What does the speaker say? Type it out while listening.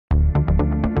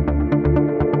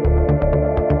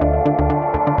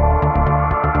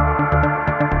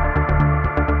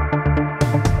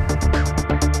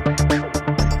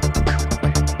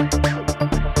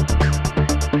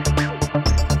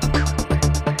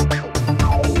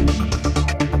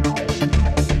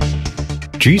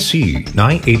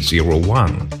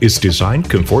GC-9801 is designed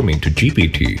conforming to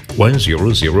GPT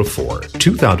 1004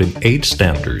 2008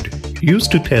 standard,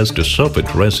 used to test the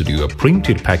solvent residue of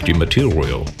printed packaging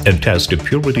material and test the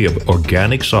purity of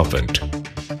organic solvent.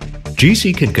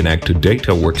 GC can connect to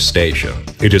data workstation.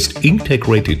 It is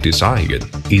integrated design,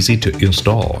 easy to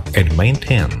install and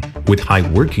maintain, with high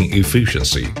working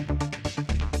efficiency.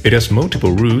 It has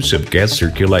multiple routes of gas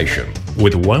circulation,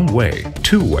 with one-way,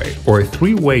 two-way, or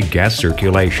three-way gas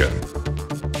circulation.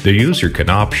 The user can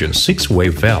option 6-way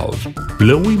valve,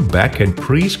 blowing back and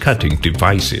press-cutting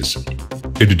devices.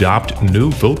 It adopts no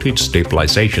voltage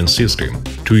stabilization system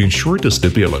to ensure the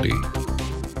stability.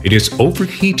 It is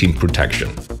overheating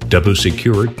protection, double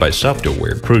secured by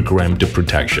software programmed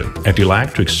protection and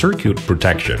electric circuit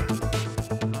protection.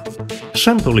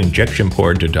 Sample injection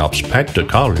port adopts packed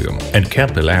column and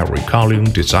capillary column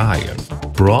design,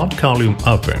 broad column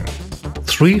oven,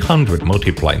 300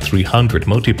 × 300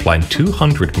 ×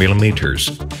 200 mm,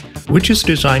 which is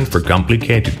designed for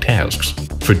complicated tasks,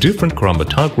 for different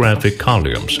chromatographic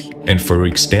columns, and for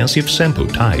extensive sample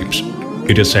types.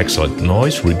 It has excellent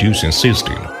noise-reducing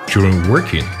system. During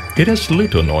working, it has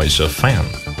little noise of fan.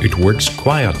 It works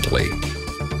quietly.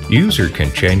 User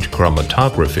can change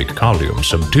chromatographic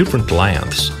columns of different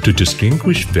lengths to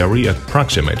distinguish very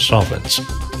approximate solvents.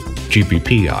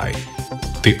 GPPI,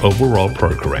 the overall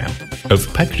program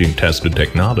of packaging test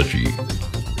technology,